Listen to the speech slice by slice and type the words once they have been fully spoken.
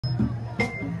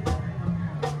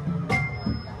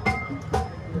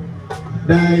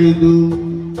Daidu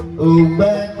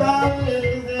Ubeta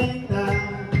Lezenda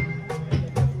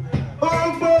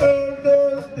Obodo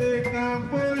Teka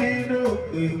Polino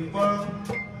Kekwa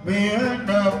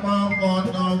Mianda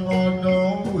Mamono Mono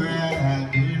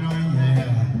Wehagino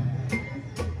Yeha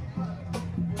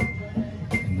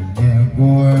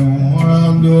Boy,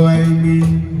 one do I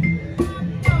mean?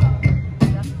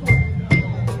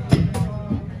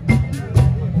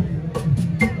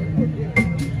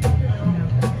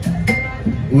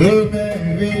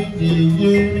 Women,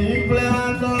 Jimmy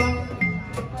Plaza.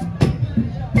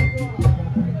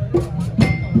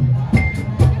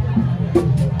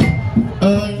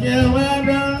 Oh,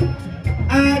 yeah,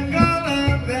 I got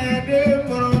a bad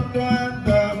front on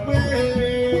the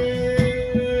way.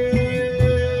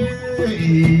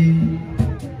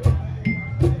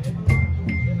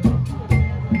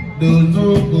 Those who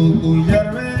go,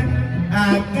 I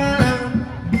got a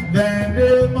bad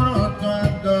front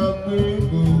on the way.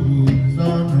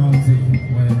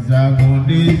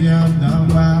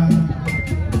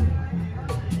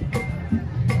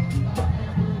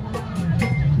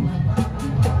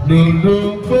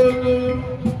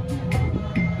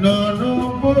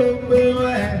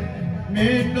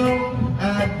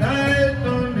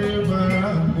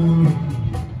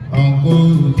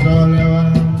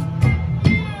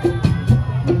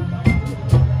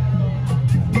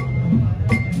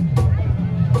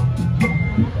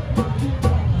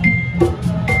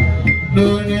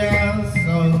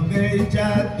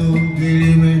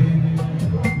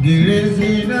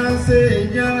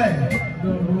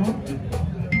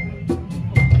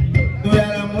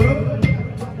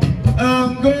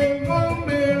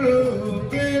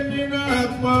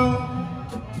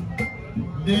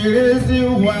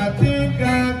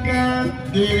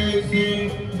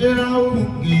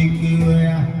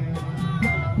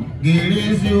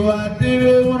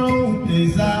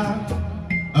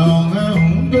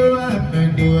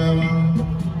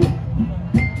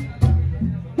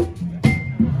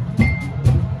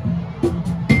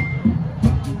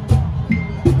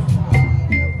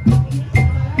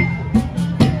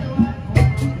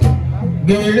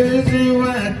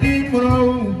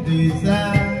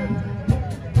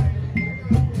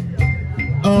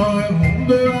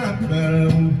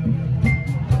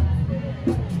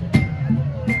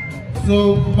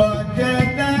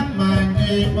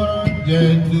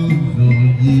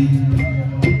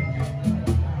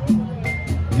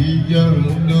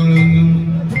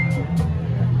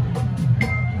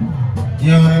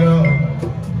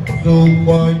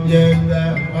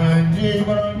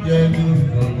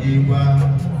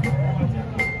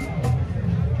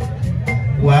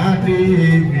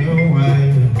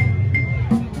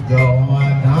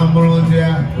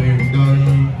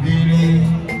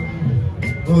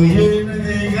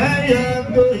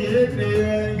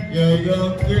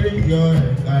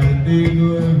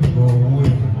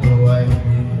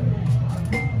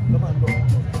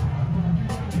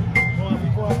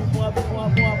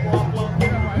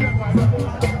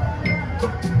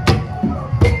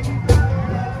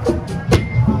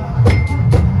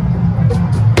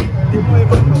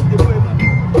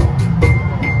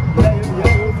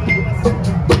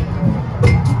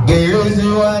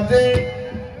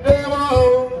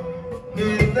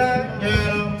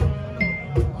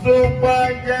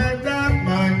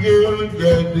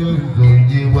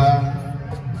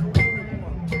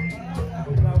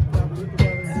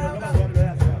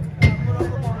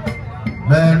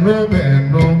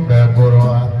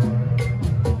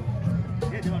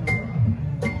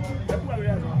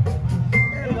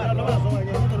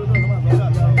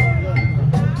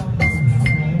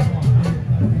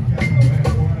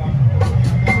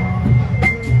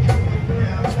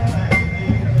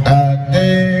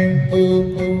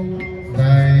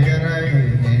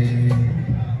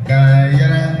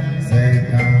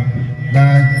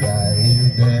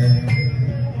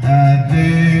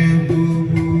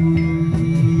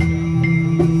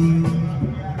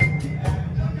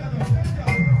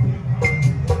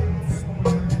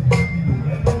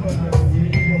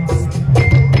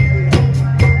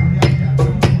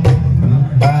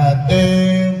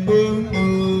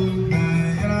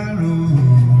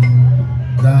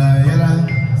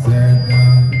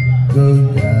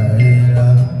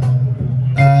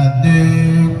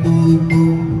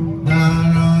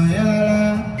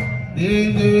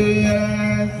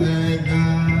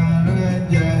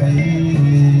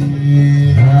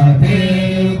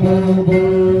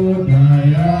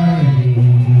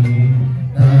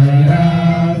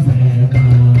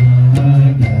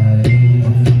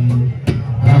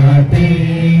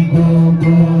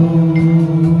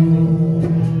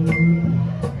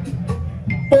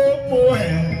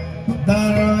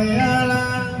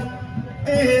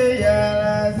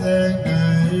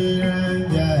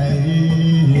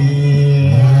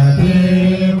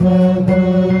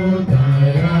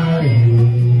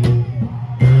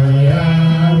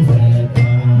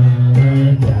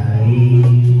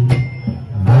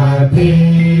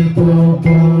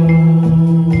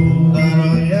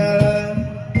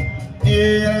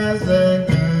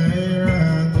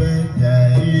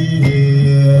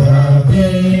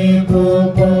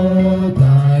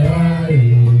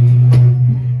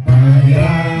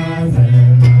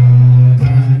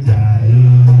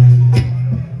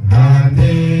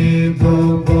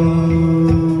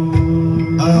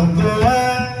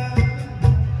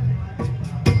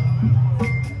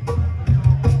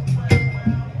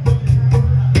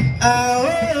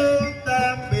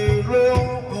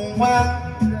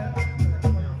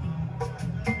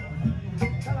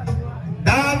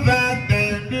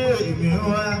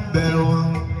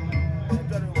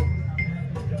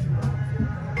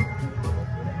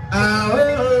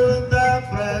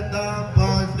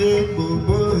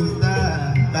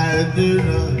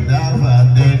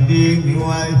 fàtẹ̀dé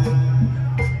níwájú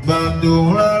gbàdó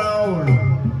rárá òòlù.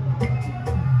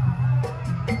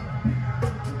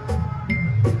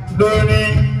 Lórí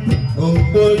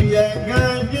òpó yẹ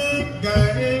gáyé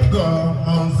gáyé gọ̀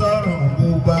ọ̀sọ́rùn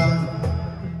gbogbo.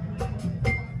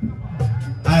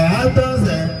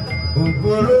 Àyàtọ̀sẹ̀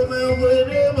òkúrò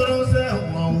mẹ́wẹ́rẹ́ mọ́sẹ̀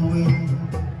wọ̀n wí.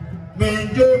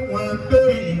 Méjì wọn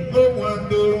lórí ó wọn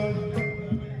dòrò.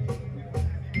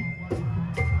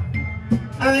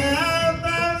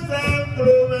 Àyàtọ̀sẹ̀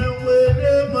òkúrò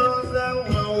mẹ́wẹ́rẹ́ mọ́sẹ̀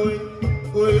wọ̀n wí.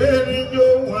 Òye níjó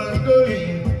wọn lórí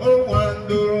ó wọn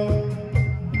dòrò.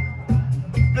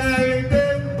 Káyọ̀dé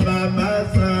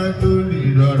Babassa lórí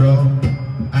rọ̀rọ̀.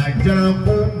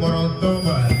 Àjàkú mọ̀rọ̀tọ́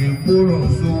wà ní kúrò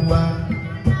sówá.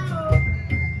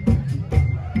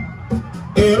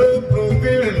 Èrò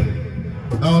profil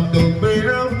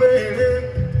ọ̀dọ̀gbẹ̀rẹ̀ wẹ̀rẹ̀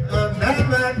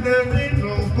ọ̀dàbàdà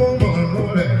nínú kúmọ̀nù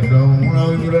rẹ̀ lọ́wọ́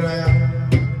ojúlọ́lá.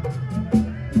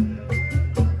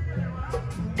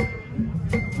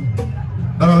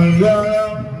 Ọ̀yọ́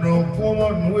nù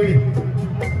kúmọ̀nù wẹ̀.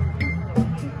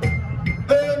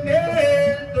 Òde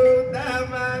tó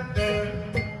dábàdà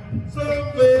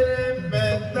sófèrè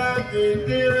mẹ́ta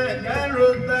fìdí rẹ̀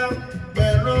kárọ̀tà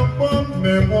pẹ̀lú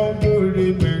pọ́ńpẹ̀mọ́ mórí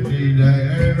mẹ́tìlá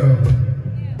ẹ̀rọ.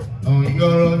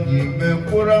 Ọ̀yọ́rọ̀ ìmẹ̀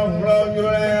kúrò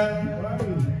ńlọ́jọ́lá.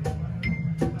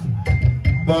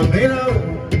 Bọ̀dínà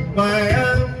máyà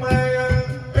máyà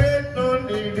ètò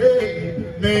nílé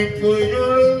mi kò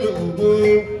yọrọ lògbò.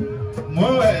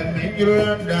 Mọ́ ẹ̀mí jùlọ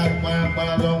dàgbà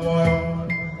pàlọ́wọ́.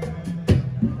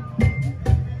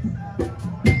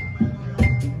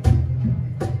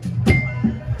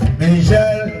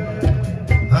 Michel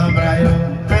Abrayo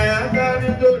ayakari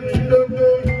tóni lóko.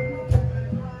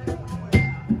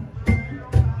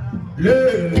 Le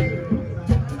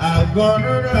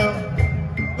àgọ́nù náà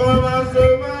kọ́ máa so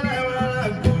mọ́nàmọ́nà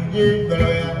kò yé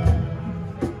gbọ́yà.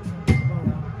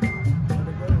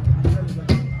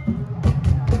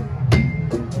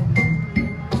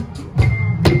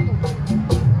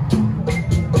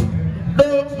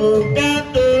 Lóko ká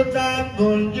tó dá kò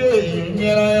yé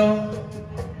ìyẹra yọ.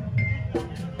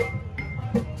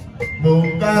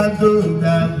 Bukado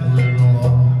dagwero,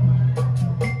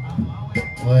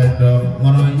 wedo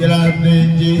mono jelade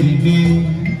jidi,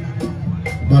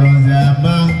 boroza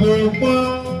mangupo,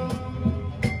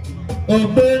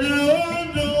 opera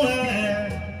onoe,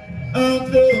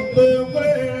 ando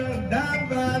kwe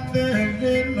dabate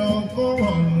zino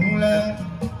komonule,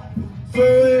 so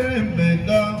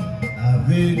emeka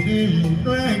avidi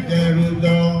no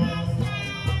ekerudo.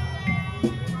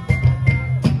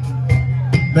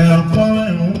 Bẹ̀rọ̀kọ́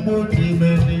ẹ̀rùn kó ti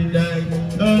mẹ́nìdá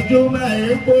ọjọ́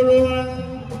báyé kóró wá.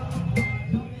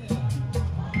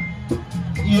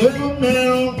 Yóò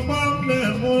mẹ́rọ pọ́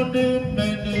mẹ́mú ní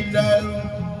mẹ́nìdá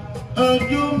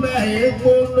ọjọ́ báyé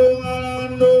kóró wá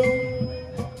ló.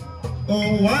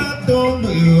 Òwá tó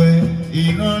gbèwẹ̀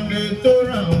ìrànlẹ̀ tó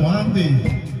rà wá bè.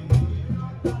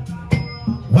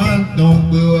 Wá tó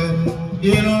gbèwẹ̀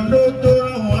ìrànlẹ̀ tó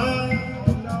rà wá.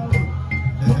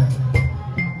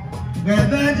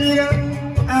 Gẹ̀dẹ́jìrá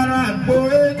ara àpò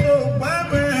ètò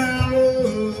pàmẹ́rò.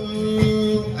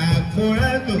 Àpò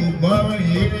ètò gbọ́rọ̀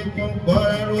yìí kò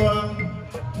gbọ́rọ̀ wá.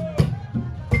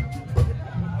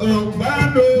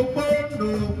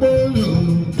 Ògbádògbòdògbòdò.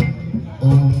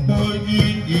 Òpó yìí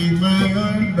ìmọ̀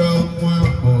ń dọ̀kun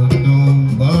àpòtò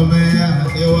gbọ́mẹ́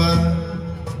àtiwá.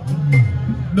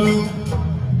 Nù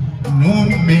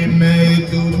mímẹ́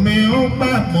ètò mi ó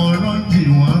bá mọ̀ràn jì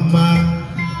wọ́n máa.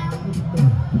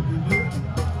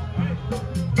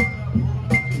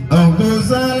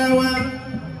 Ọ̀gbọ̀nsálẹ́wà,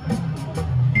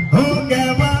 oúnjẹ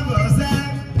bàbọ̀sá,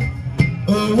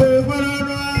 òwe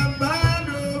gbọ́dọ̀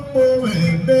àbádòpọ̀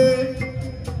ẹ̀dẹ́,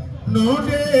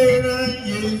 lóde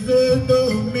ìráyè sódò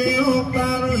mi ó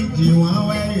parọ́ ìjìwọ̀n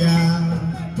wẹ̀yà.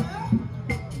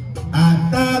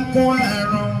 Àtàkùn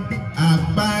ẹ̀rùn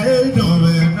àgbà èèyàn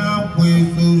rẹ̀ náà pè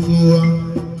soso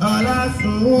ọlá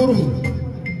sùúrù.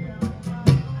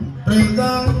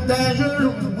 Présentation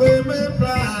wé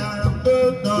mẹ́fà.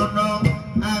 Tọ̀nà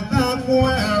àtàkùn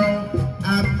ẹ̀rọ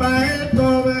àbáyé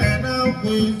tọ́wẹ́ náà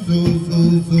pé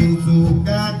sòsòsòsò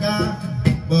gágá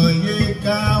bọ̀yé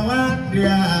ká wá di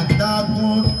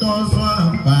àtàkùn tọ́sán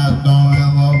àpàtàn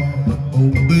ẹ̀rọ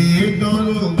ògbé tó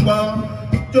ló gbọ́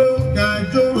tó ga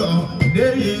tó rọ̀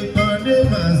déyé kan dé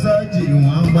màsájì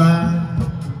wọ́n gbá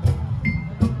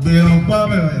gbèrò pọ́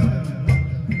bẹ̀rẹ̀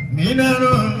mí náà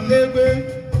légbé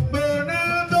gbóná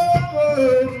tó kó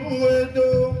òun ètò.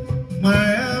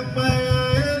 Maya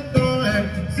eto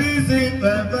sisi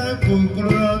baba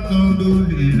kukuro tondo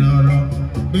liroro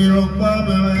biro kwa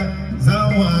mama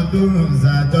zawa duro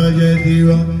zato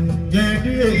jediro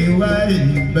jedi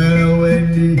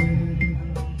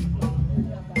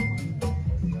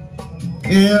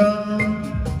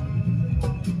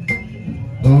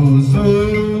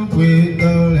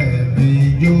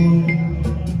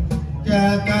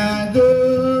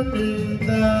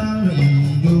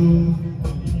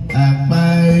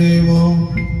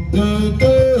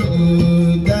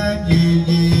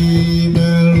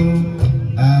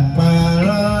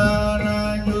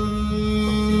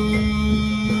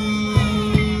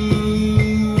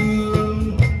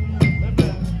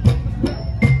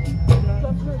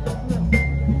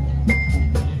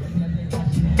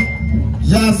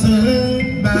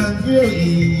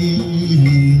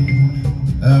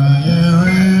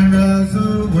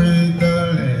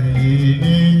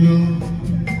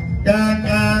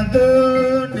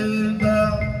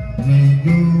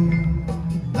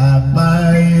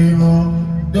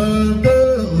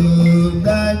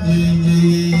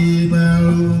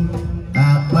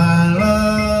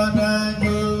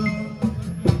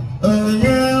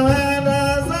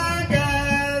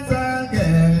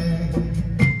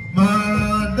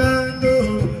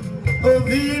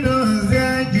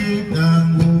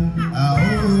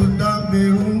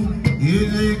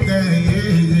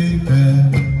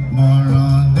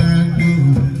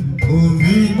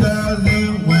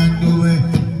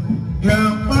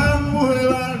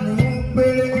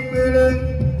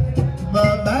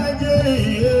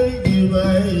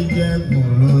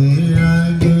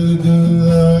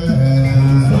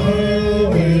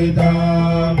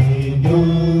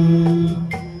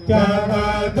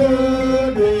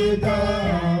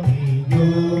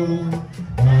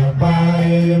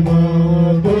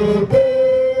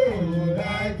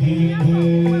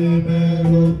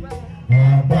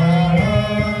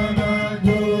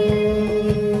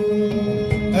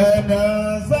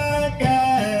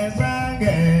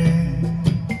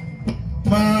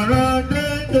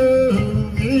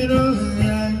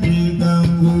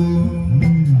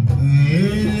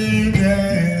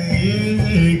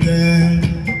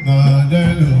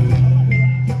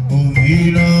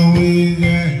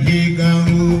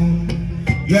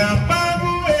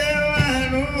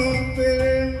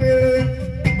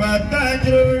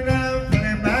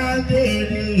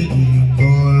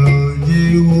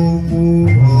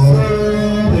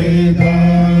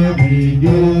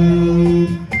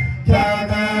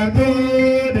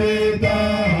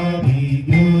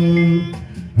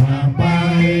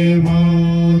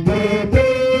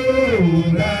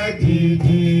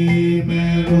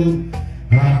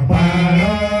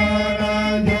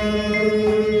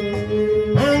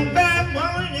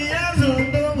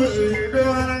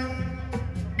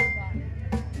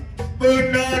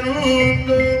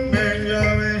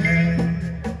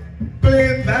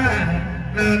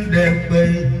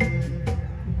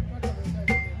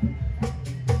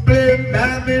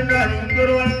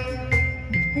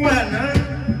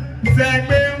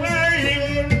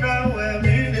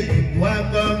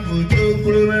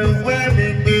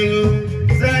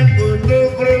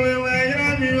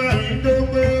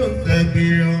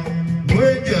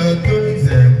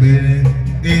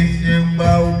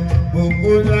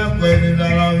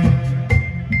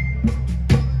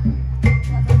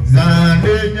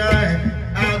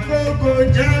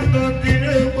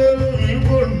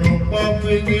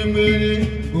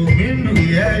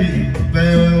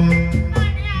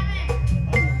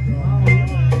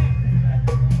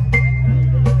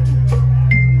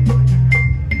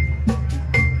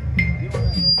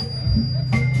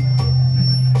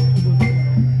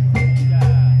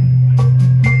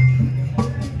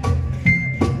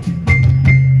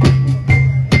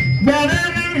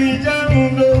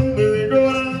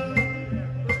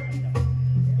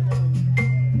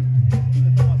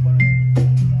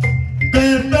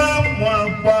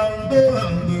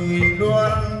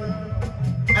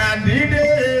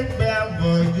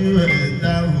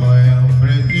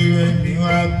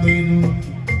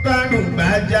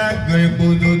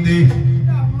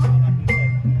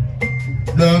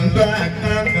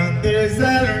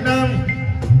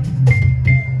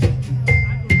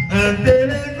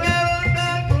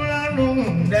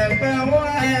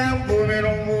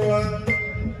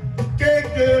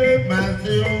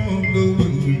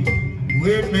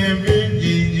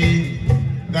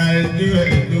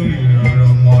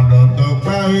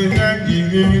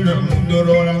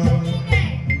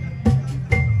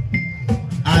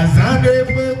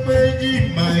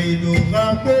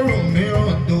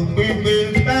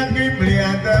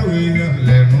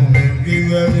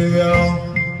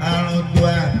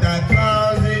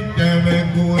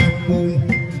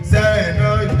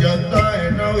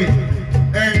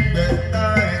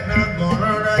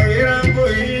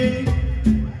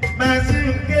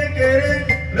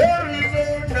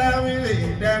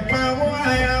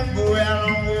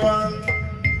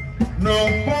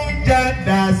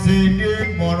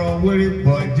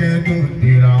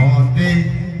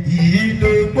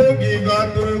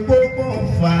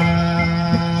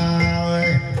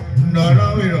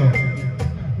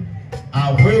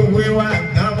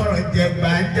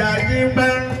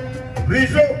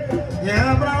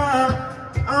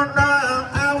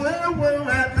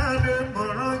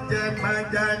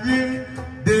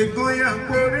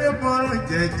àkórè mọ́rọ̀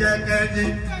jẹ́jẹ́ kẹ́jì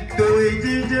tó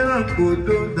ìjíjẹ́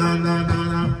àkótó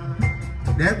dánadáná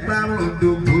dẹ́gbà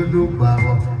mọ́tòkótó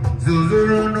pàwọ̀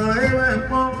zòzòrò nà ẹ̀wẹ̀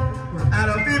pọ́n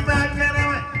àròbí bá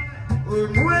kẹ́rẹ́wẹ̀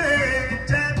òmùwẹ̀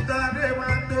jẹ́ tọ́lé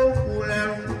wọn tó kù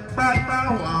lẹ́rù pápá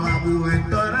wà àbúwẹ̀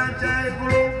tọ́lá jẹ́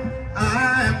ìgboro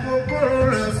àìkókòrò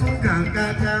rẹ̀ sún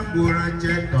kàńkàkà gbòòrò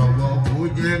jẹ́ tọ̀wọ̀ kó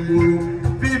jẹ́ gbòòrò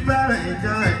bíbá rẹ̀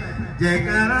jọ ẹ̀ jẹ́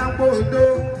kára gbòdó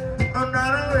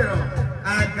ọ̀nàrà wẹ̀rọ̀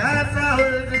àgàtà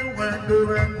òní wẹ̀ndò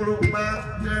ẹ̀kúrò pa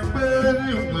jẹ́pẹ́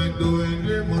ní wẹ̀ndò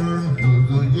ẹ̀dẹ́ mọ̀rọ̀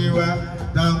lòdò yé wa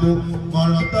dàgbò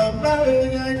mọ̀lọ́tọ̀ báyìí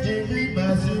yẹn jí bíbá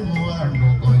sí mu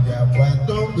àrùn kọjá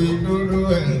pàtó gbé lóró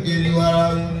ẹ̀kiri wa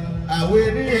àwọn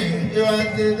ènìyàn tí wọ́n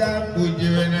ti dá kó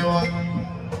jẹ́ ẹni wa.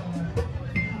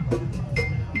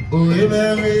 Òwe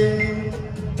mẹ́rin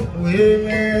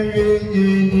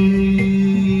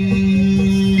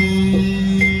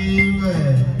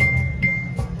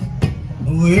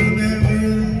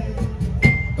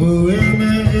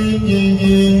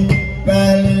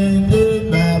Qualité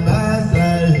Babassa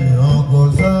ọkọ̀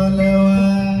sọ́lẹ́wà.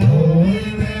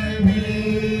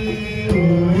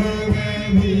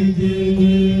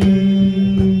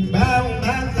 Báwo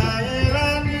bá sáré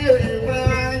rání ìfẹ́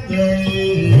jẹ́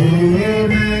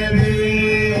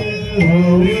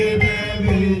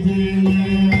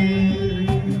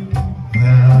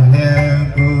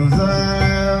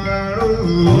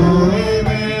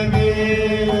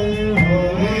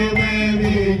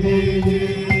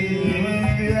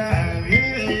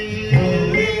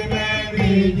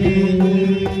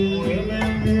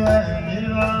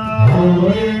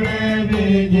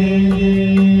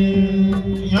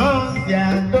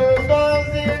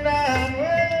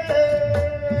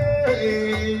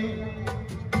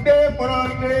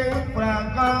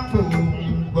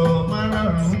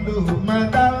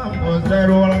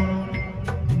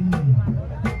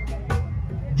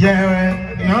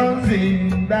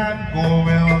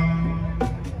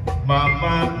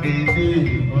Mama pidi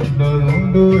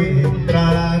mundo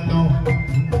entrado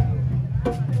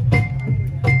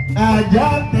aja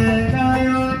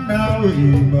tenayo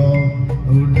nawibo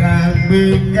udah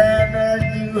bikin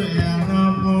jiwa yang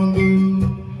ngomongku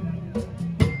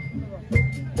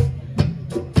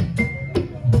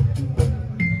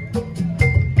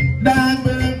dan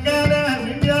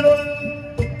bikin jarum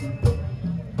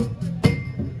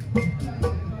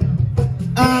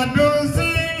aduh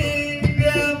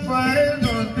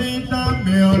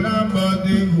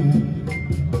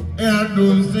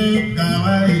Adusi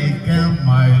kawaii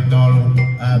kemai dolu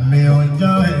ame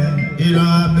ojo iro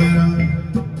abero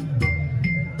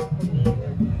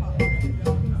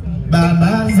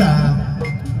Babassa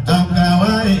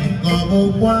kawaii kobu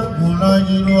kwa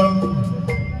kulojiru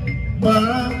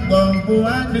barang kompu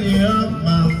adi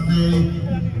Massê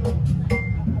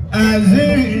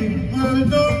Azir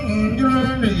kudung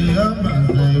njurani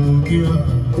Massê Gohoun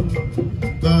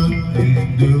Kanti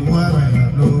dewa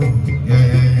melu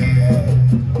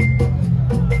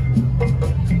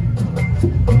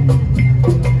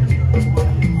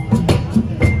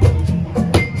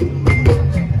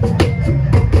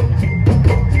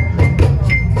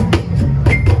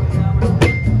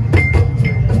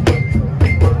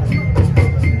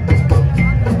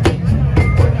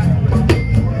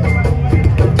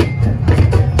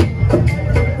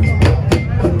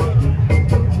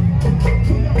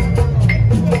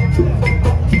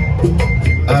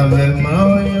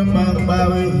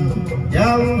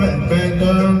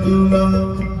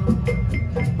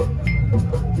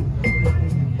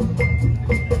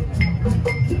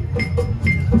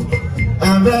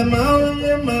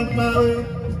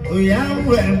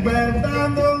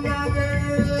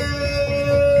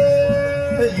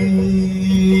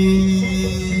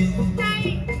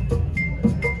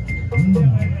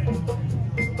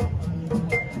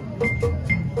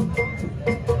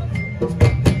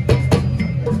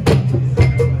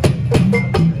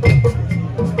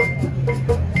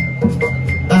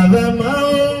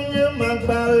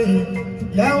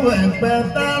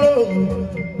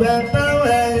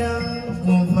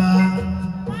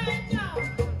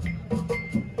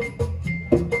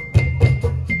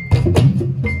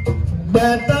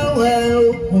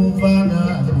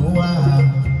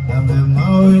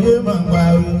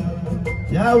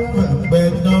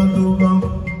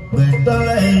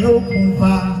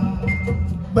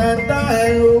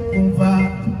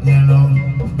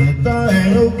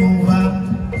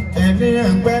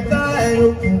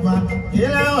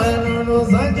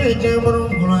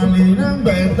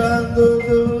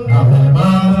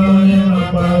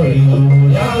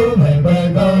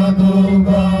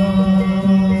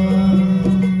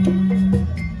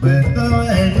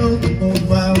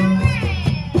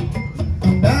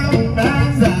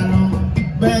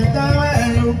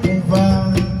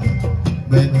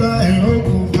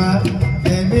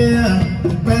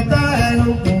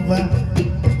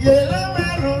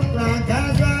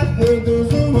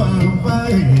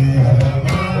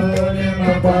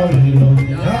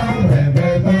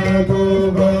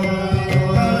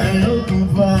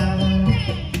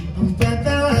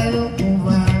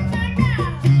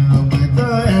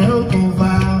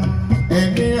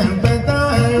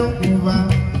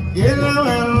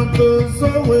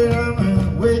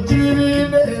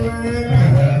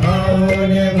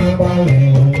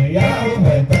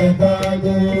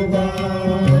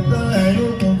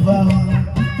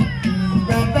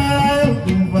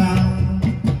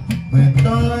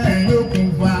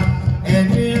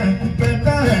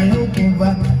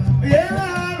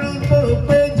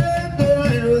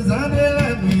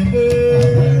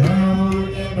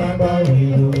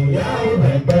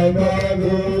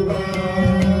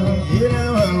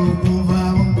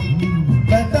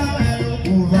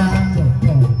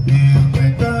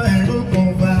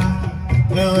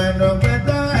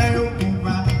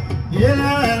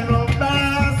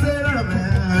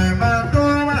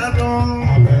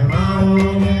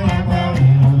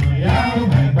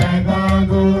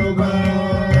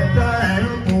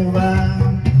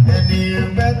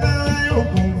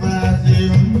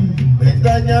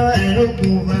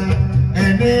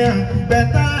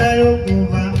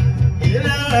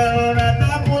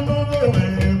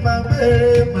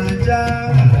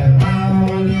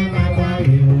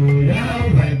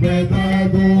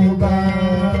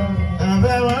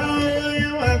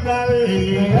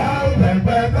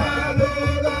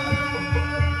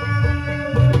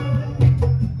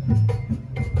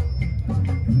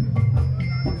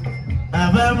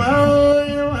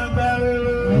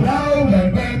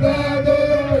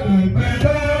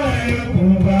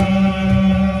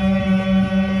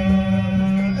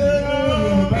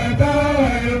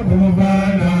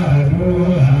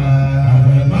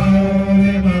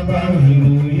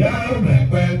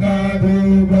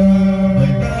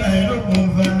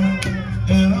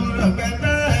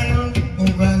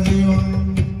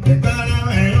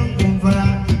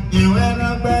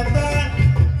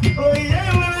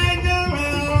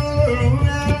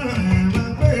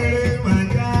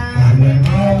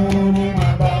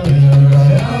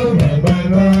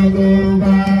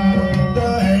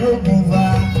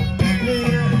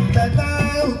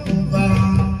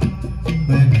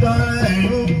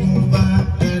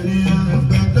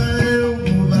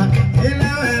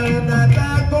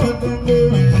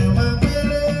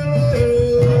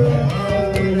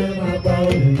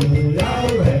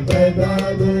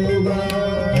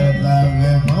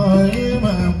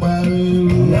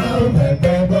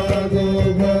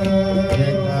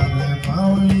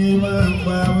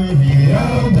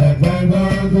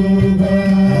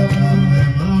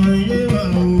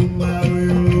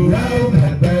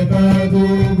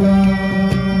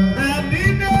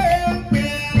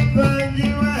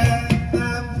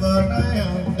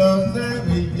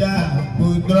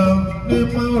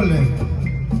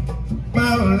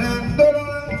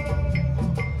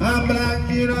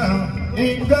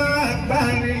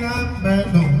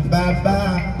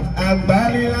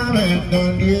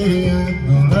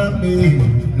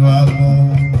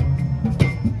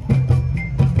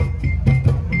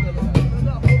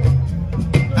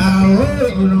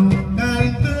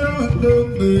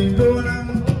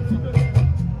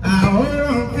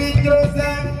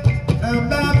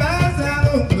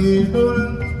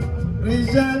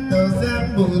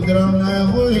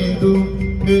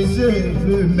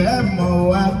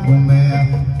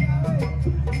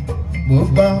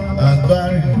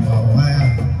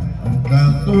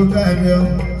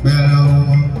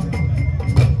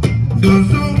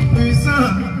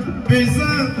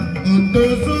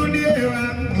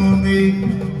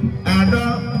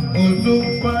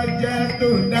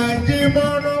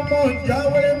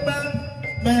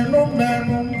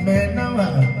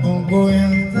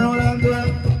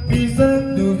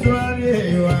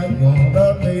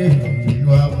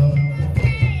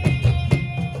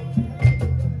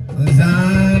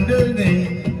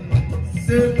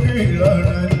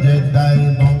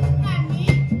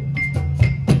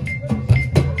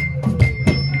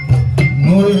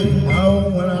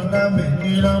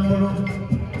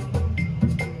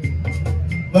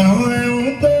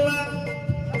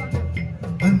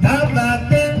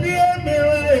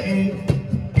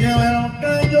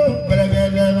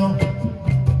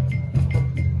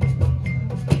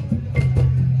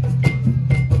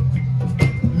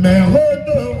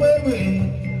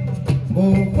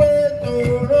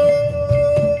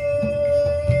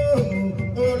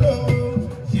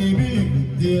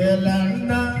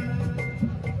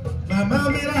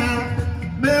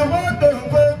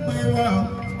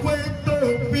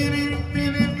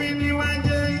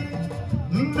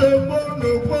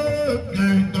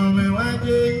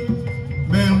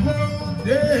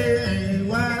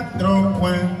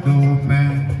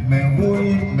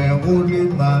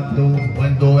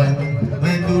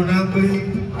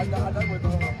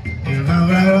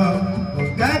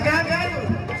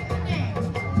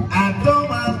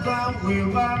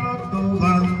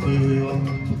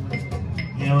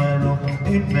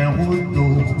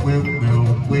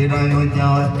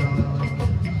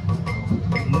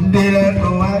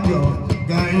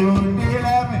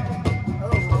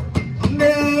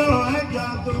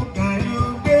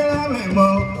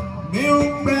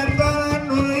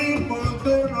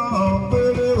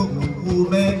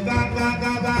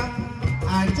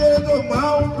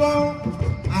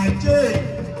Ache,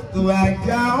 tu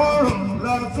aja Caon,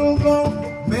 La Sugo,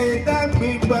 made that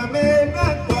big by me,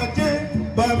 that budget,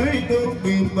 Babito,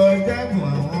 big by that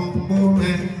one,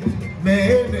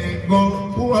 made it go,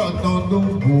 who are don't do,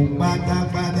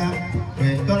 Bada,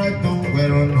 and I don't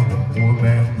wear on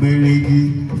woman, Billy.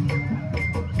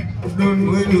 Don't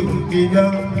will give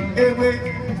up away.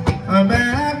 A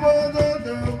man was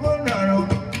the Bonaro,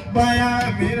 by a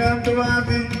minute to have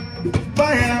it,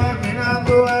 by a minute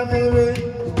to have it.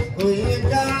 We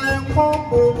can't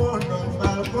pump over the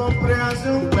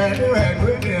comprehension, better and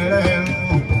winner.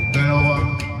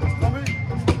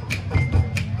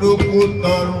 Look good,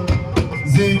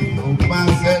 Zing,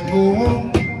 Massê Gohoun,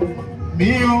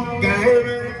 Mio,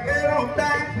 Gary, Hero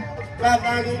Back,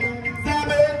 Papa,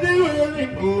 Sabe,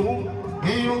 Go,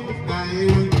 Mio, Gary,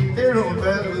 Hero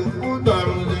Back,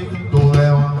 Udaro,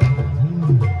 Doewa.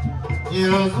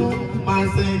 Yesu,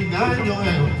 Massê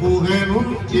Gohoun,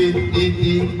 Chiti,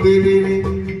 Biri,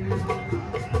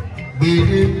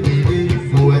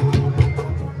 Fue,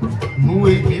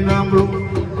 Mui, Inambro,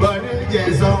 Bari,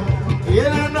 Jason,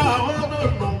 Yelana.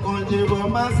 Massê Gohoun,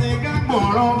 Massê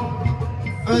Gohoun,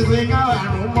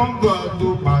 Mongo do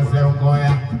Massê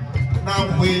Gohoun. Na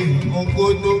way, Mongo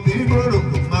do Bigoro,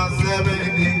 Massê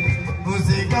Bene,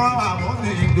 Massê Gohoun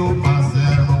do Massé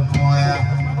Gohoun.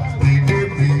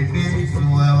 Bidi,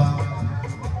 Suela.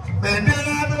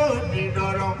 Bendela do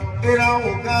Bidoro, era o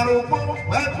garoto,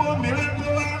 vai por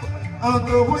Mirandoa,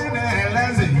 Anto Winner,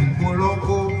 Leslie,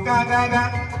 Poloco, Cagaga,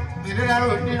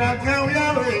 Miranda, Cauia,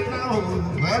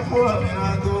 vai por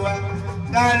Mirandoa.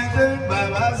 Qualite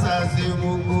Babassa, se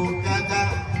mugu kaka,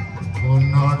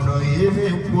 onodo yiri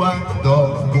kwando,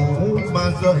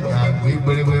 maso ya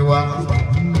kwibrewa.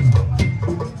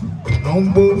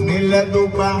 Nombo mile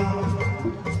doba,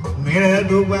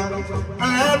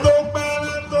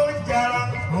 to jara,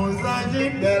 Houzandji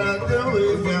dera te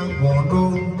wezi kondo,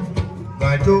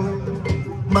 gajo,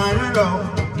 marino,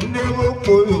 nebo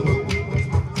koyo,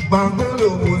 bangolo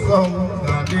muso,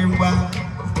 gadimba,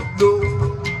 do.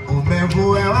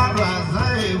 Mevo é uma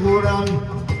razão e rural,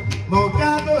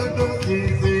 mocado do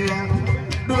Cizia,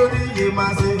 Dori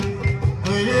Massê,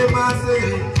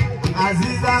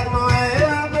 Aziza não é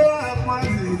a boa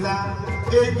Aziza,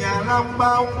 e a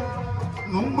lambau,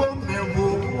 não vou mevo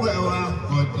é uma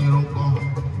cotiruco,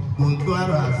 muito a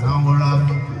razão rural,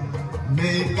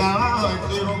 me cala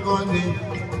cotiruco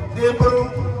de bro,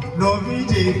 no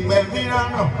vide,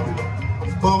 bevirano,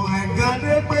 bom é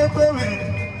gade pepe.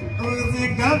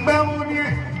 Musique,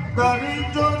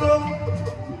 Traditionnelle,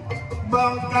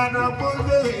 Bancana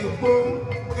posé,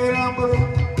 Evènement,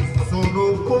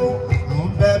 Sonoko, mon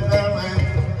bébé,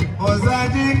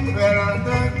 Houzandji,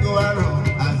 Bernardin HOUZANDJI,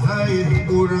 Azaï,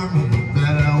 Kourami,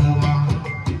 Belaoua,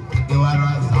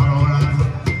 Ewara Sarola,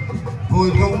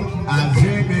 Odon,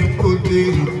 Azime, Côté,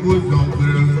 Kouzon,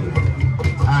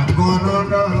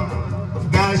 Agonono,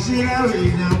 Gachira,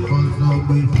 Vision,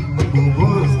 Kosobi, Bobo,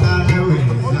 Stale,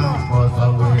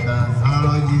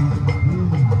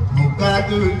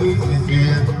 Mukadu do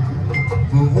Chez,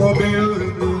 Bobo do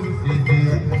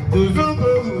Chez, do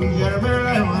Zongo,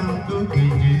 Germela, do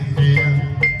Chez,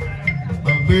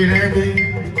 Bambiredi,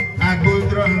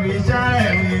 Agudron,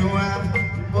 Richard,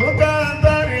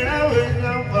 Ogandarina,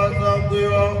 William, Kosobi,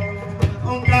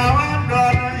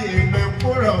 Ungawandora,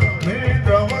 Puro,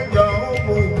 Mendo, Joe,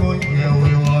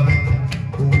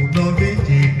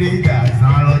 Udovici,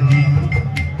 Salodi.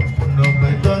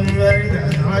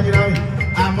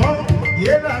 Amor, y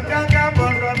el acá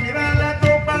por mirar la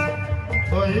copa,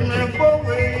 hoy me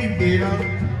pongo en vino,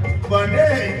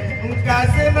 pone un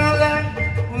casenala,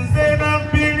 un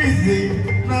senapilici,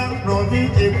 no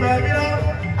dice para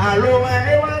a lo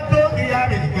evato y a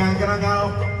mi cangragao,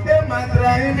 que más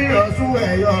trae mi lo sube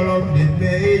yo lo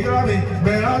pide y yo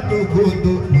me a tu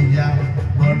gusto ya,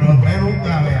 bueno me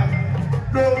nunca vea,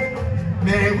 no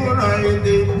me gusta el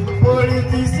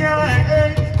politicien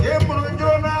et pour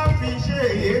Jonah Fiché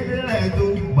et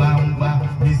le Bamba,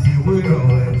 ici oui le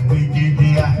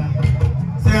Wikidia.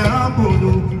 C'est un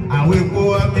boulot, à Weko,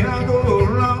 à Mirando,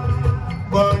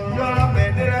 bon, Jonah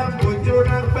Medera, pour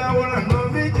Jonah Power, no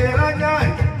Vichera,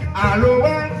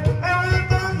 Aloha, et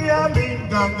un qui a mis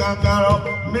Gangaro,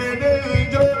 Mede,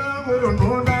 Jonah,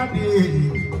 no Nadi,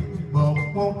 bon,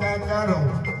 pour Cacaro,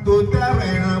 tout à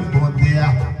l'heure, bon dia,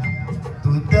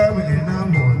 tout à l'heure,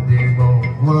 bon dia, bon,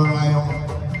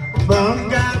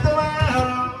 Bangato,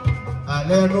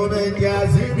 aleno de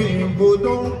Yazimi,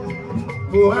 Budon,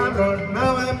 Buhano,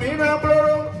 Nawa Minabro,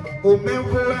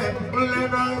 Umefue,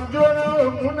 Lena, Jona,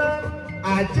 Muna,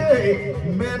 Ache,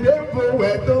 Medefu,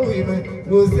 Weto,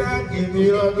 Musaki,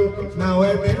 Mirodo, Nawa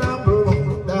Minabro,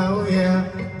 down here,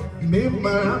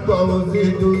 Mimma,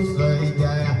 Bozidu,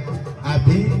 Soya.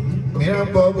 un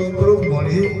bobo gros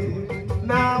money.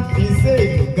 Na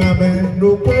pissé, gamin,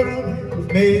 nos parents,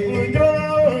 mais on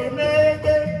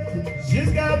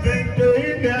jusqu'à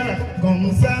 21h,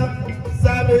 comme ça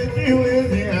veut dire oui,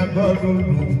 c'est un bobo.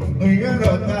 On y a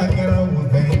le cas qui a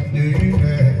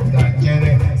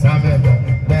 21h, ça me fait.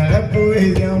 Mais la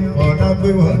poésie, on a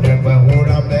pu voir des paroles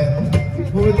à faire.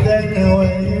 Vous êtes un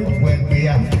ouais,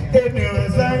 et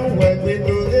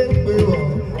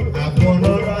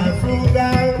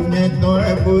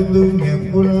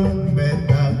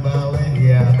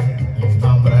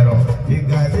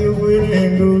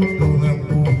nous sommes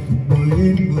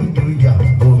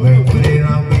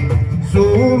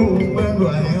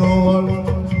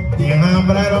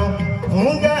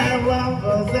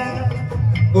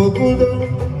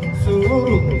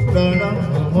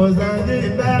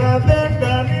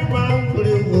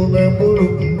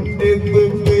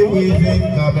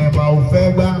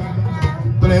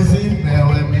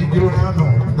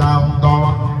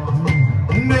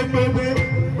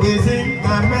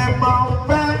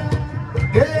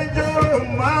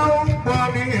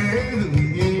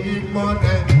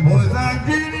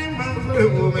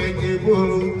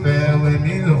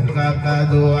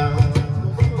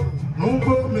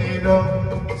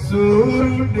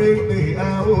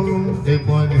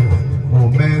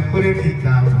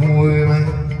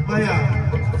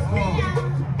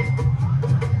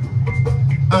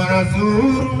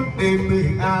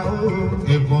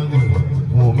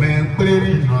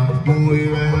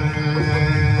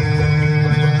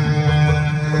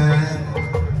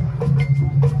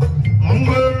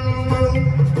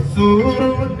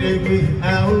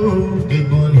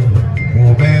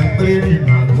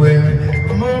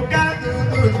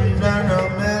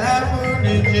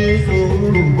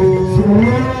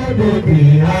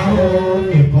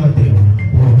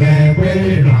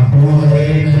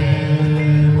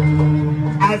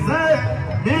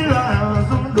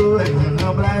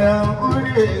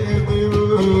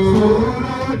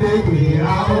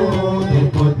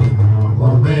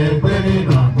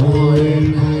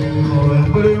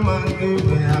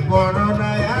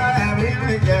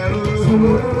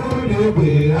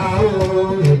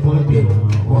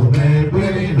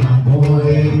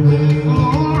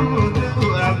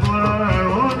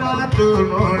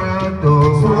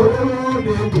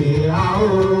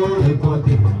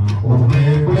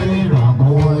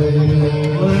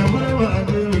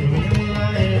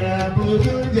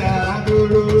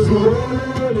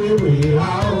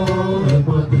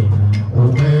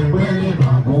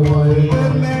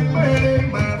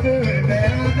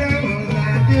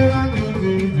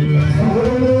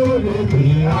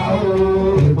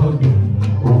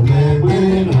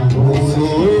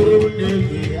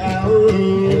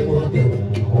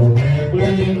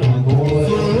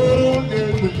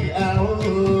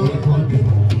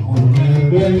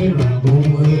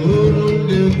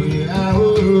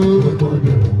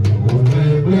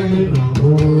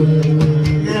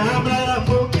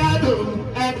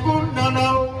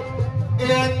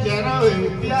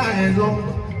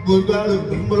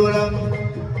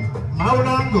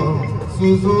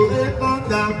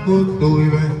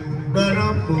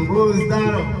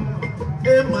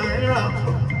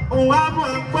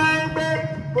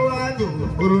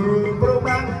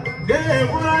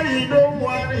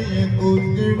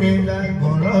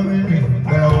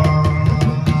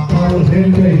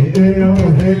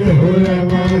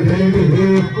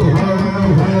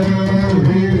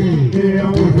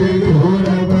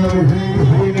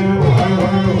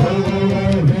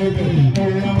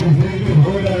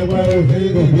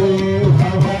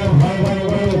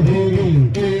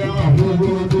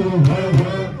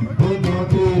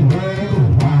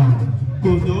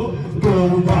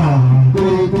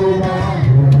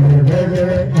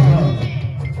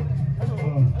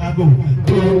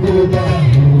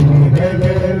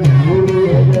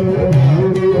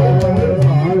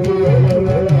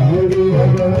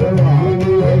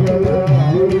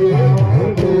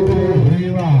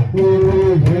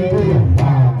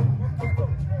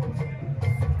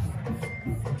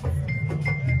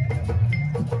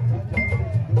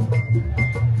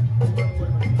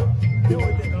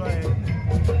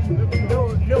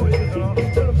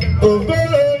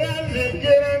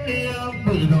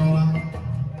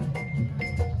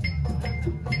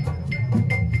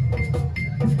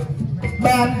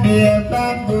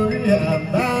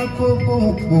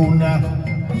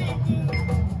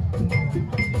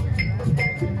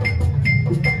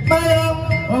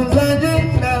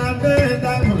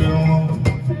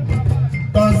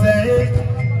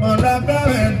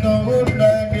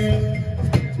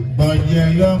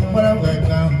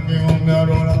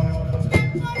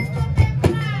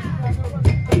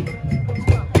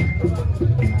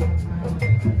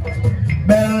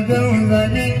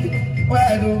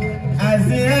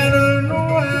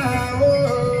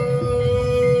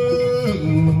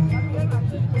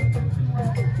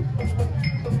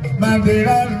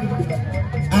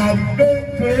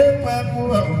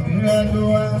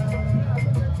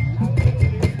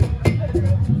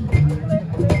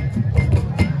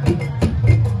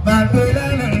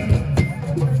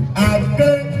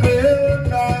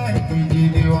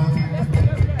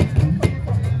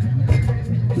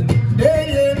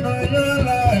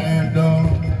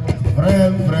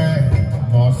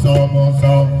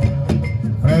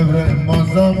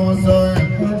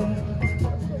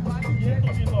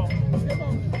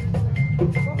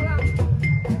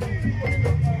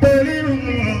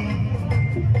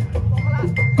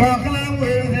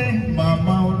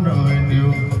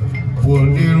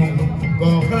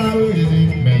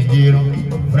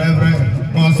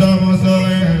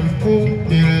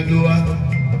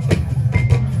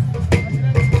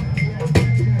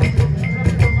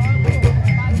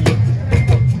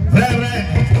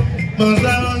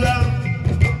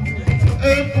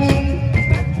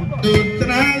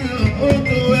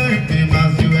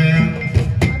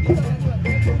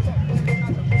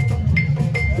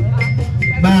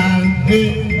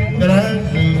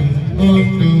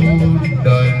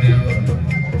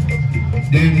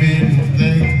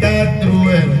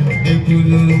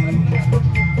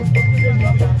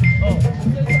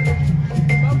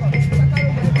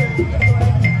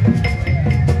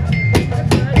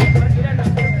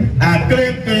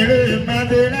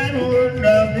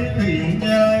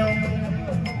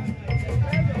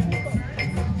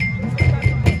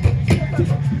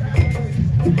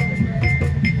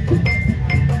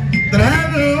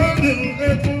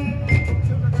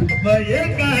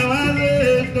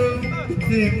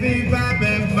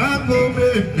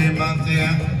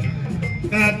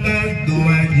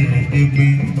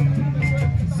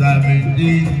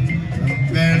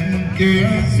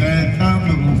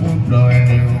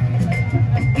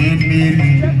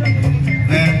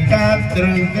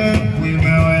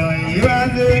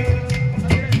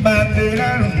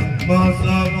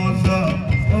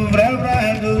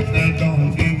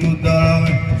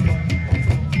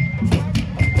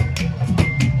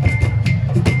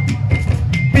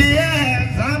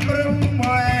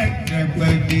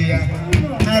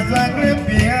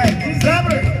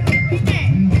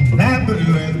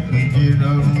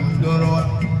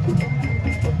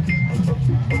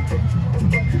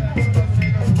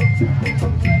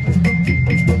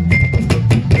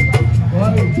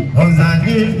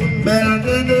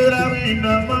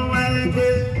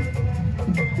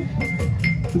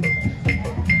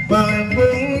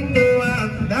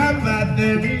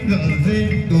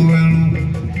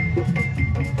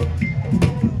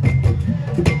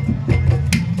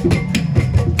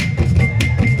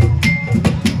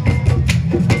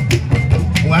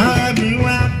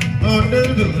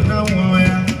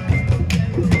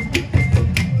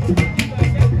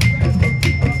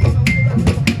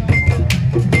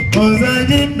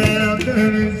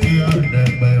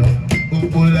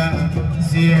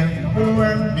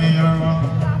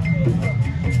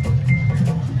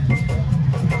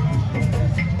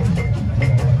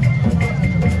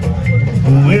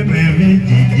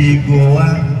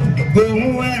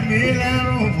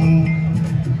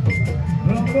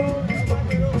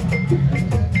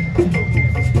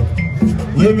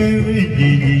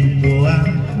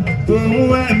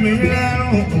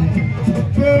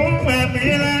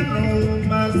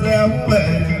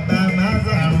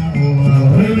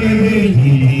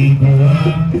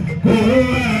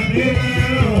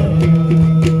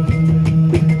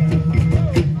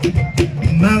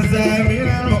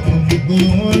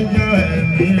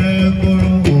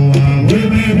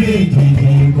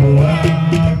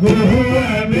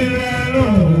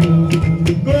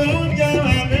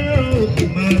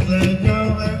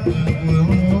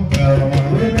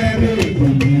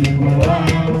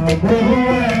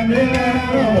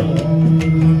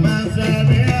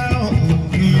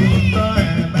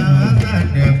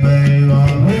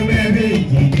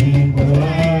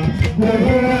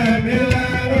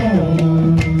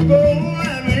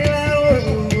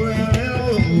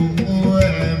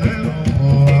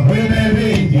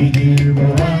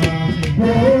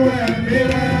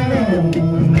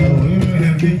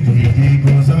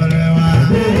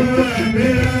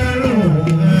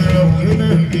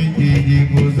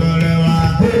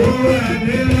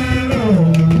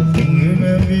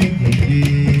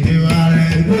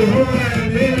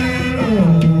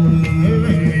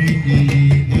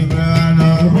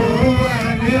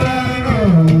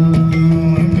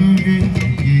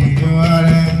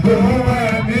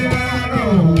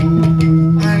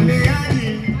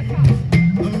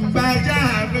Baja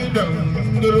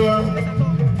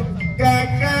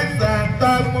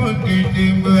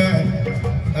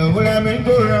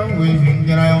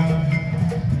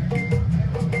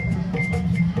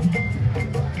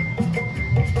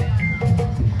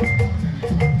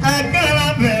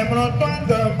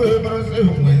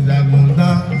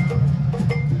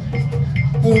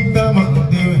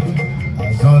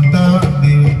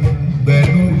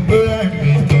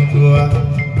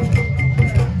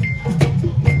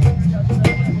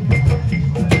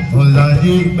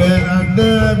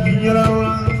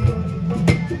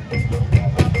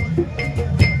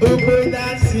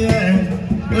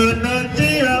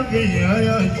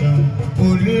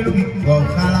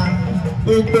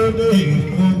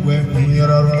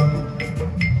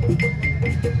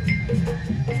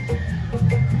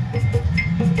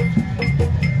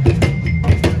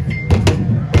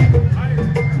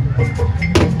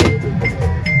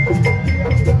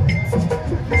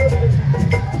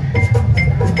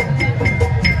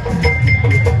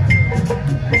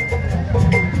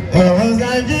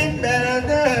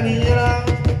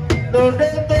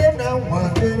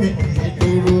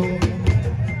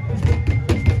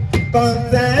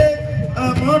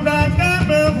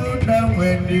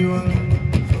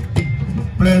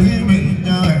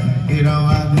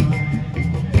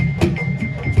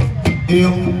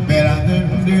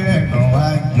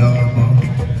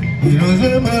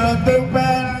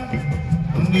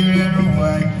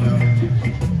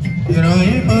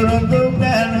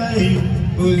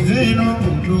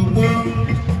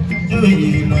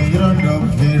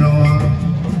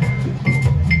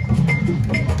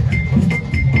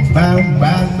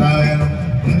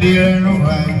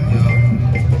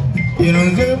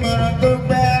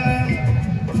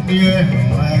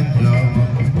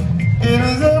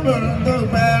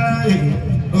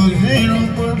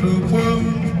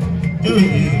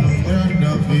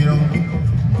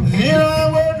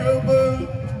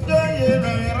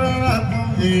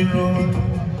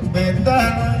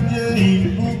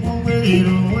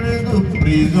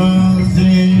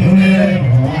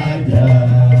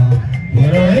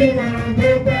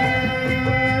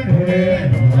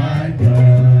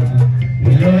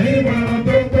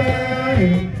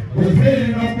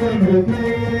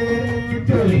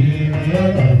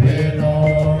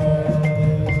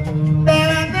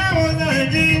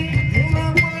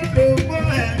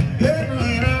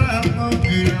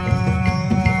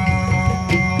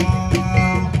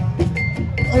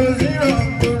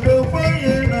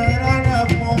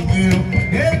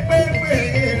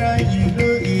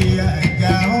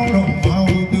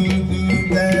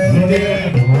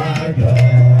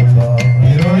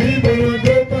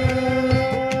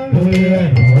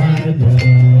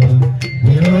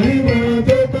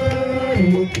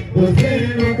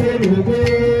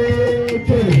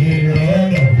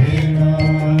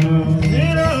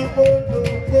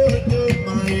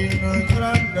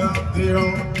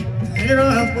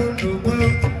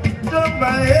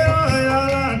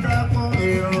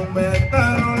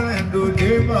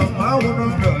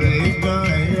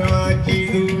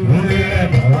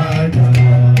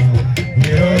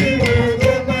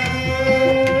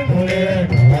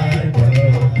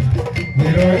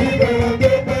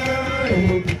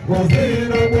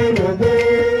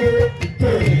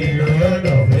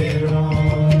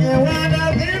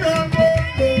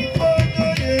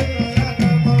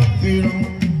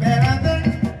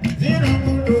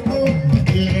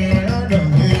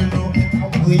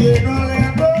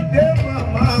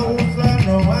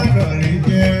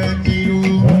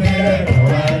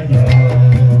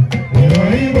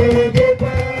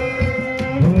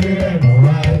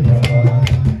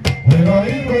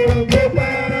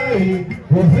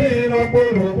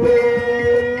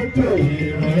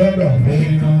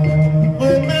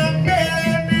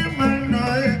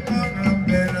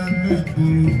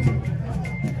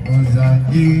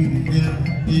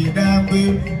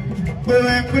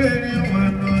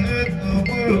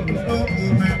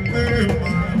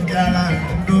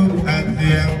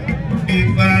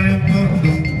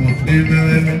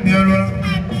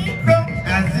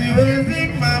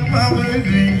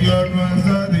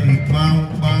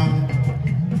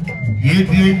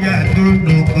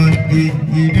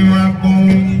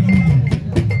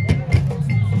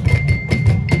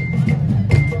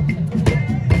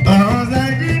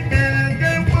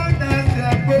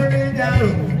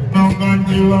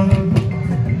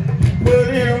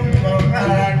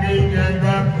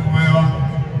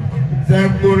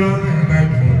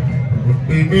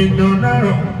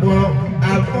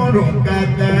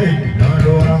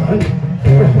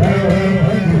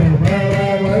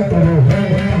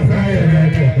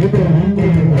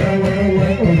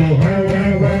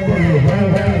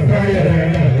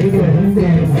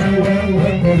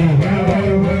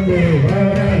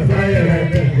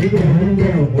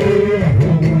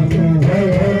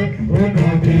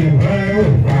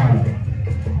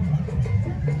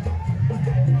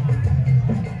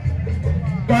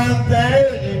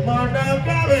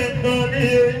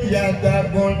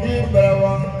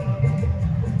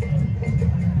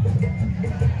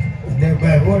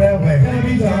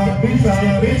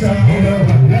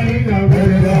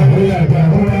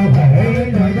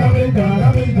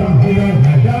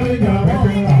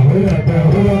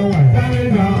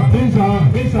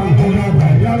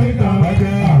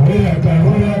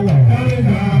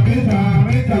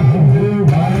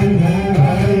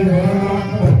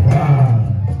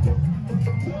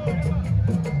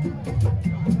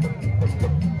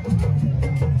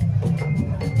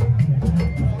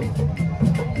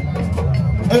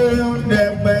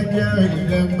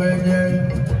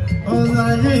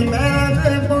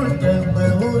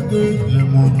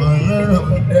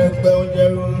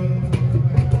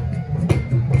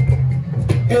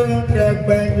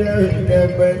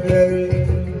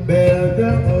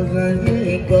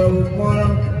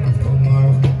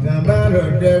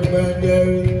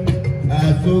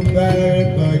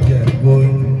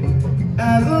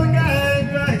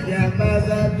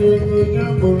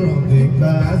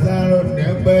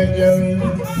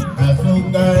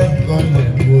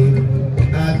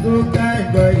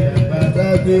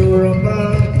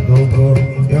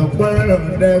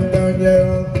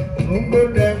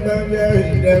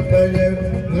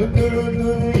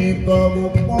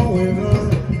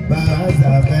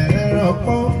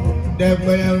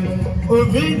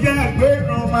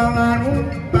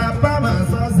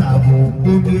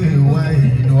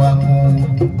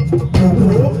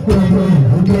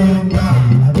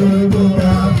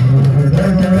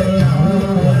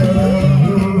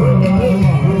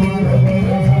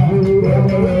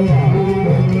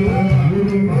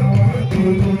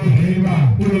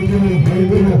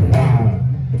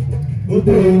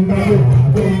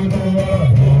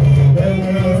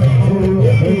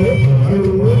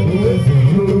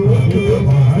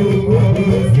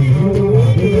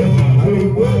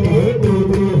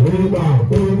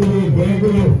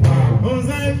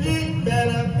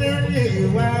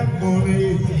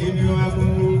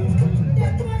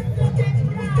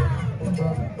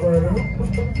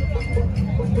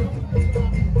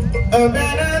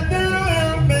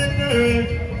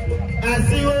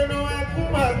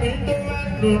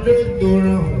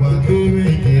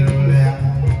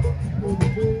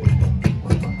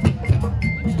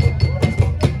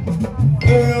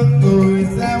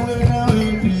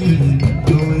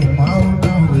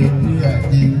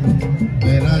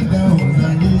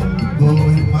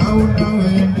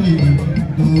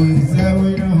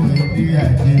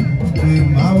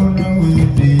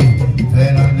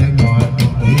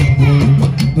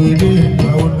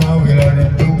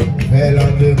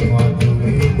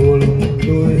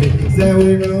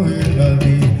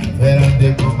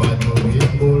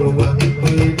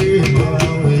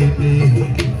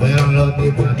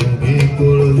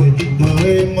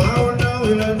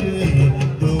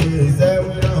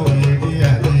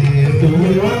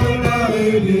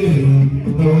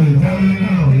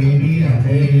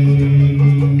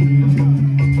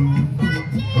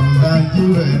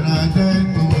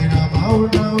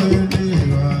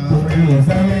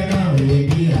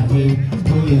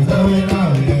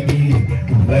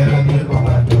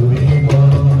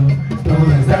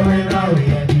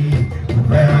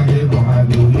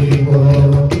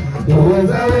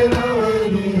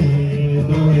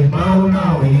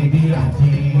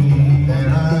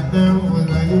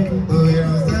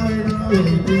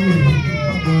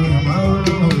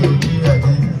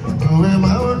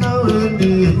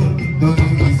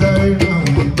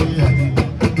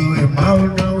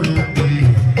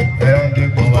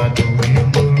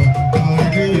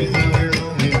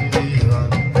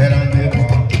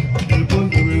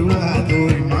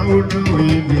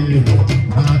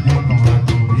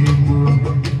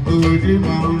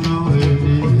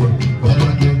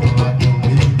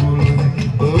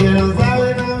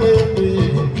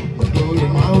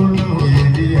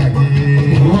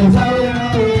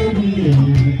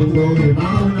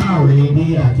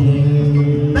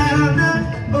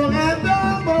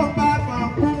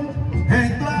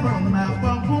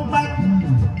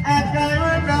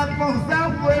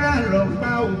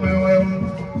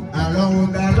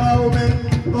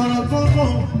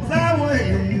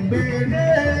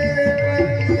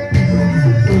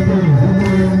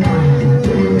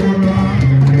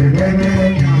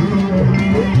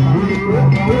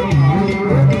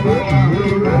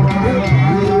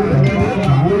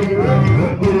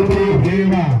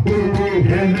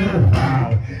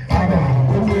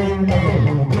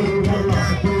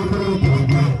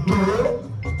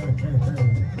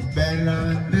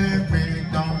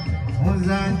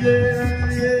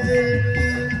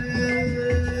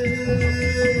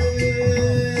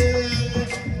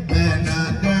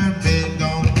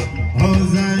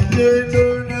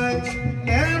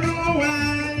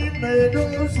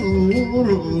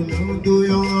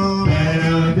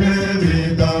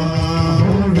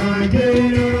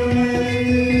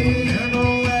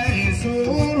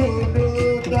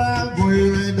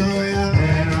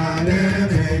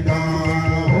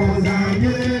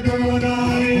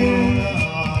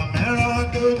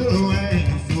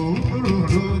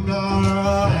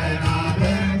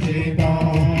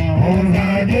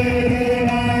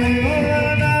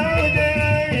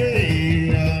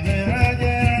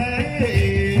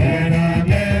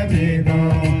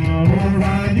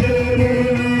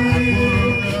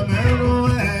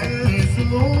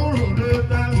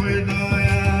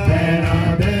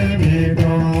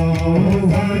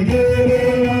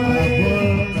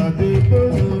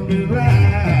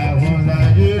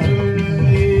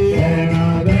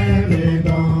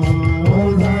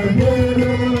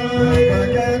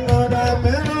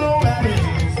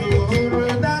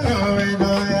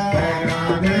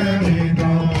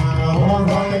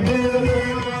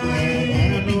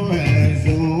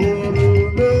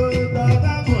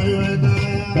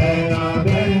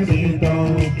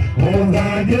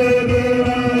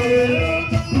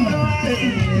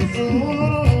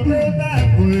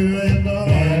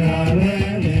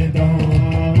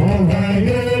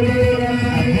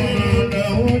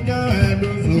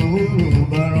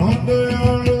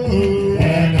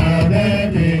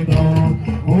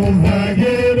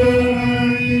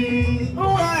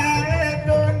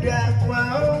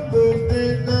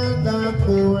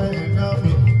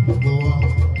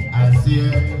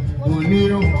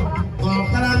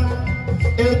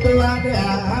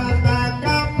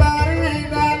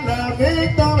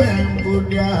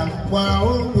Budia,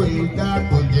 wow, we got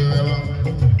Budia.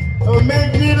 Oh,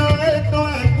 Mekino, Eto,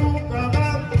 Akuka,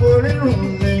 Puri,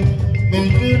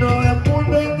 Mekino,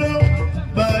 Akuka,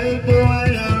 Baito,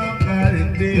 Ayaka,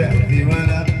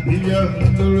 Divana,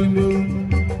 Divana,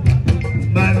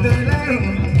 Bandera,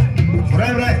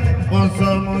 Frere,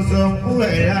 Monson, who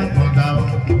are Kondao.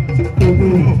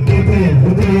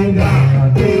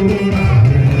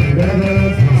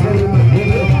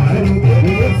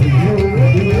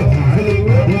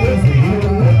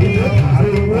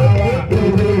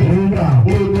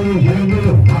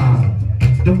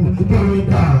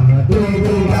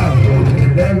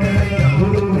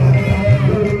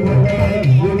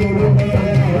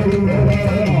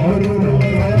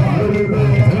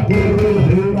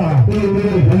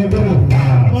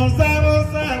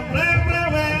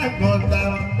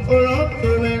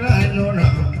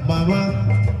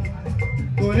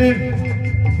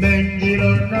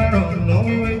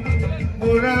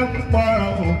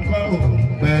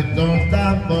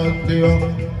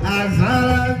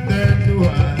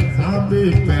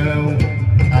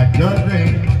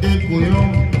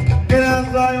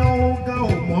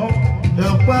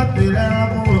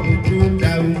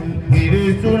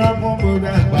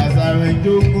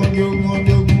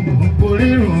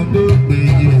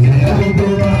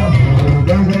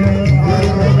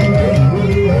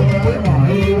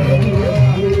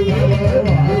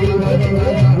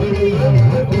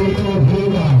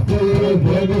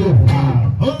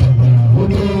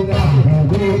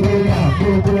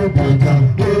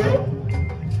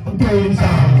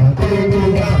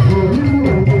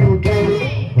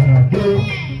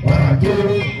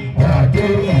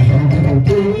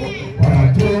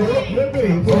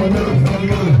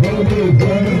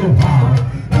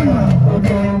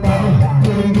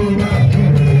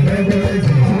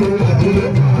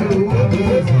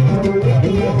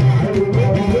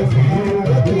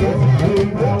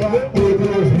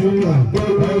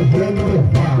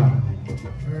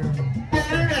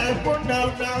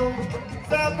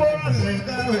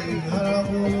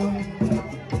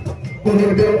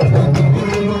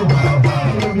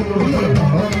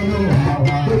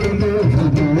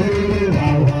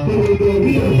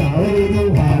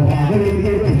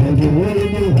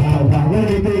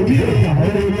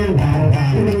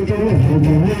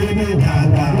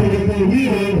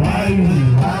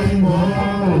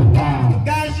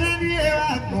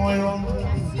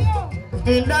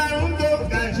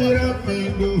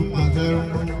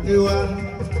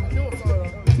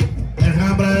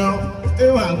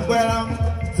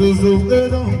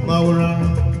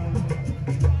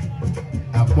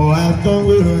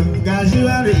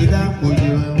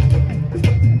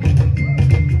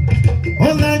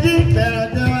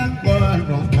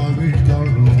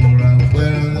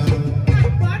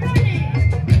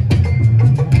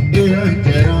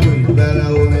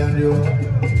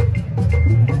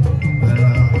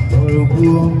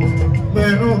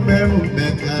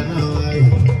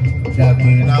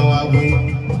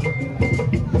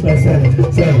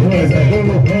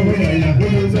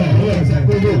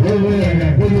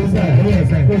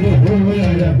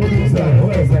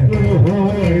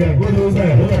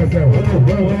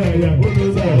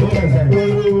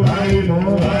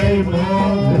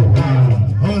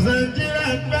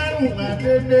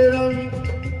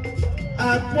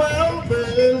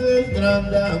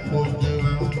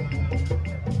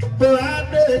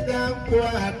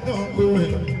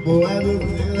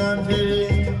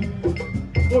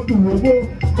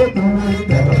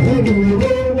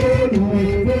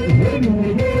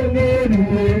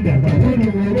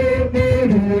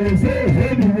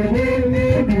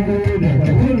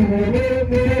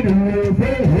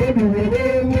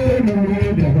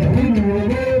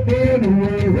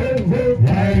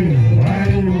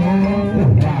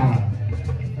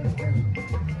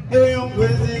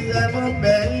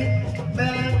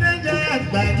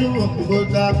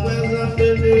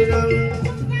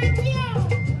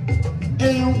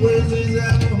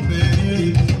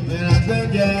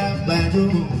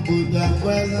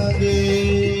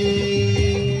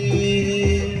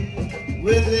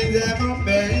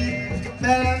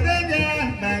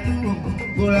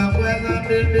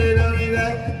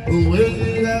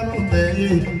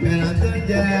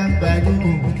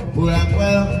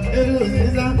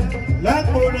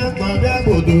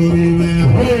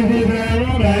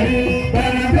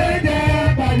 Para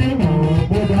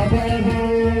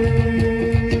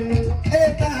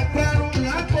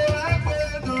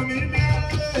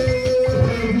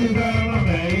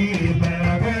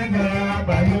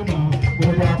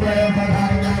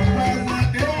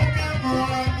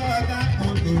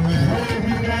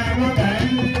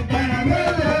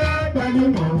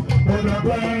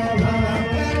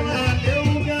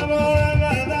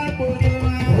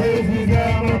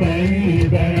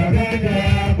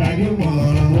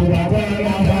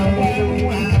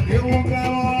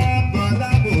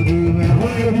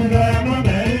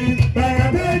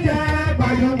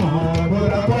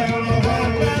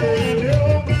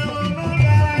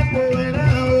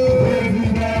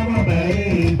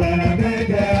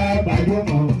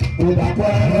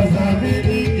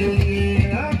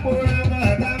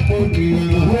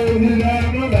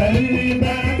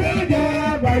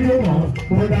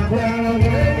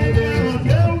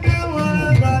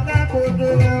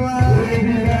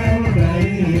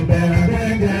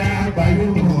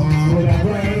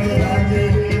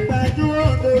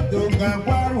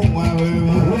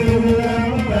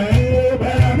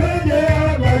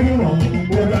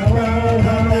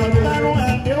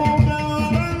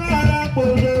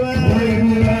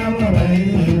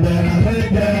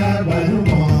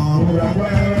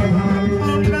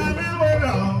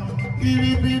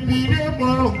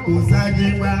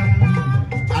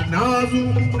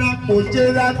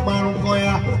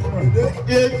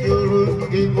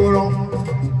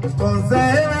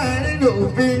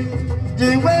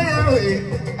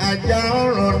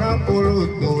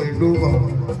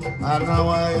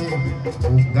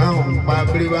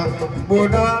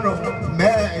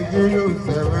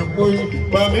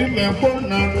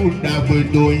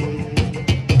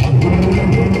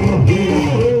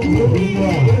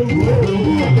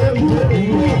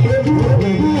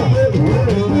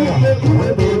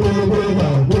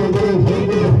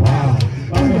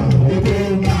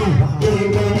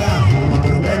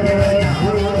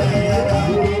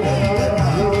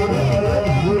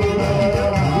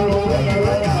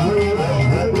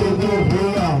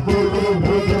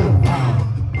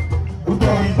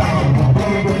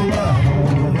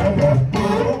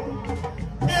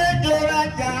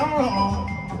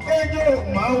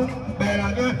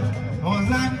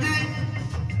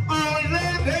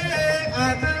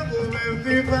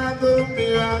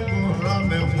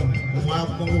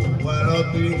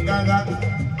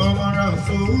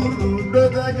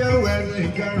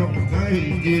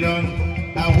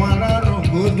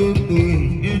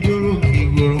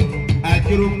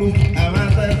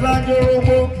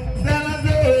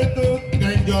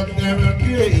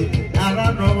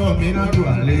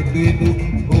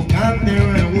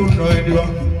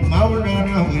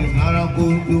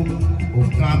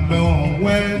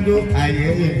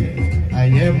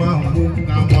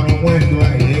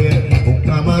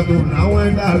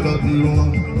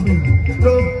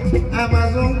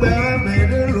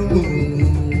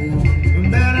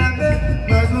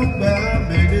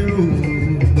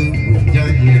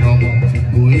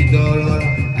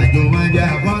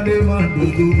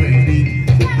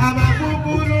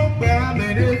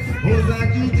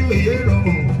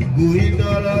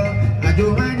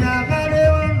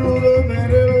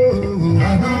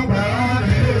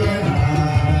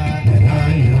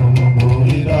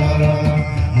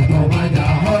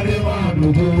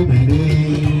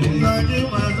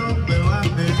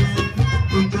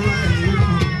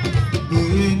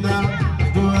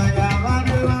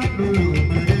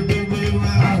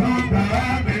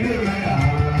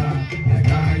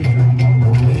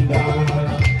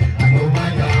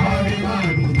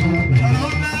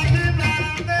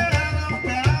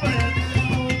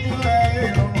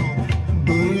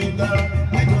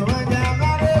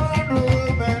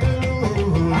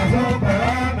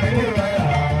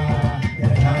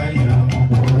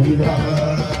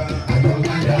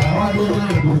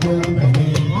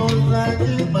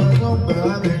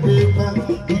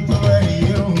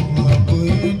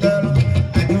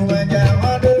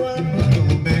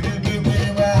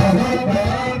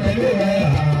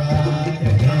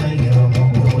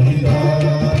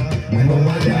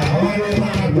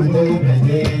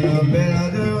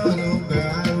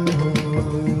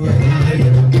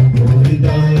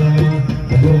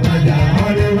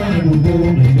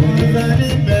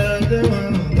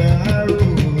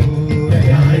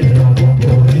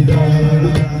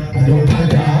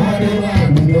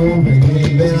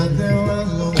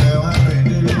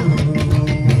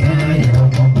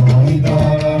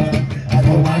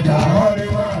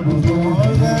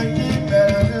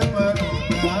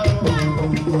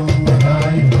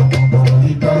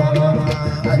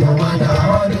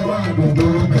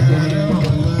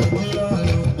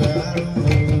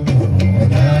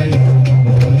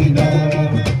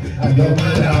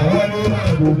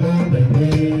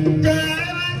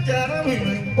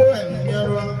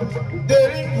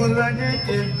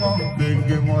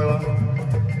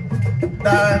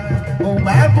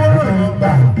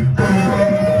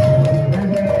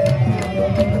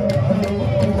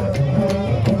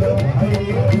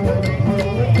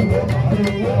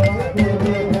Thank you.